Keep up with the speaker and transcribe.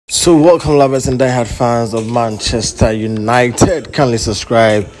So welcome lovers and diehard fans of Manchester United. Kindly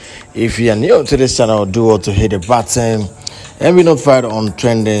subscribe if you are new to this channel. Do well to hit the button and be notified on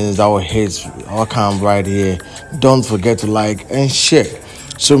trendings, our hits, our come right here. Don't forget to like and share.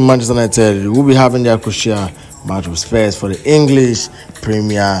 So Manchester United will be having their crucial match with Spurs for the English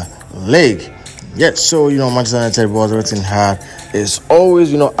Premier League. Yes, so Manchester United was everything hard. It's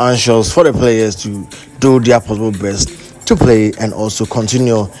always anxious for the players to do their possible best to play and also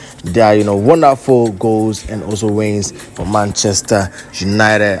continue their wonderful goals and also wins for Manchester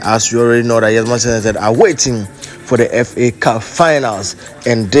United. As you already know that yes, Manchester United are waiting for the FA Cup finals,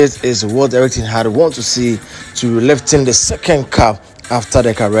 and this is what everything had want to see, to lifting the second cup after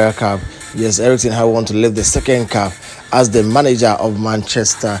the Carrera Cup. Yes, everything had want to lift the second cup as the manager of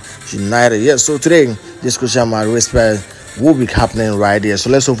Manchester United. Yes, so today this crucial match with Spurs will be happening right here. So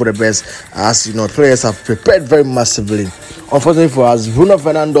let's hope for the best, as players have prepared very massively. Unfortunately for us, Bruno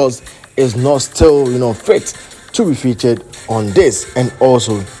Fernandes is not still fit to be featured on this, and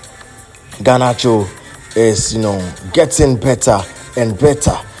also Garnacho is getting better and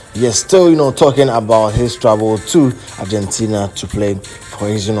better. Yes, still talking about his travel to Argentina to play for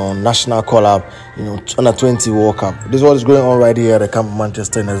his national call-up under 20 World Cup. This is what is going on right here at the camp of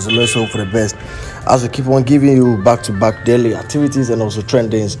Manchester United. So let's hope for the best as we keep on giving you back-to-back daily activities and also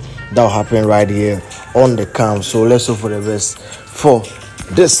trendings that will happen right here on the camp. So let's hope for the best for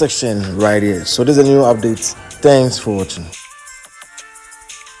this section right here. So this is a new update. Thanks for watching.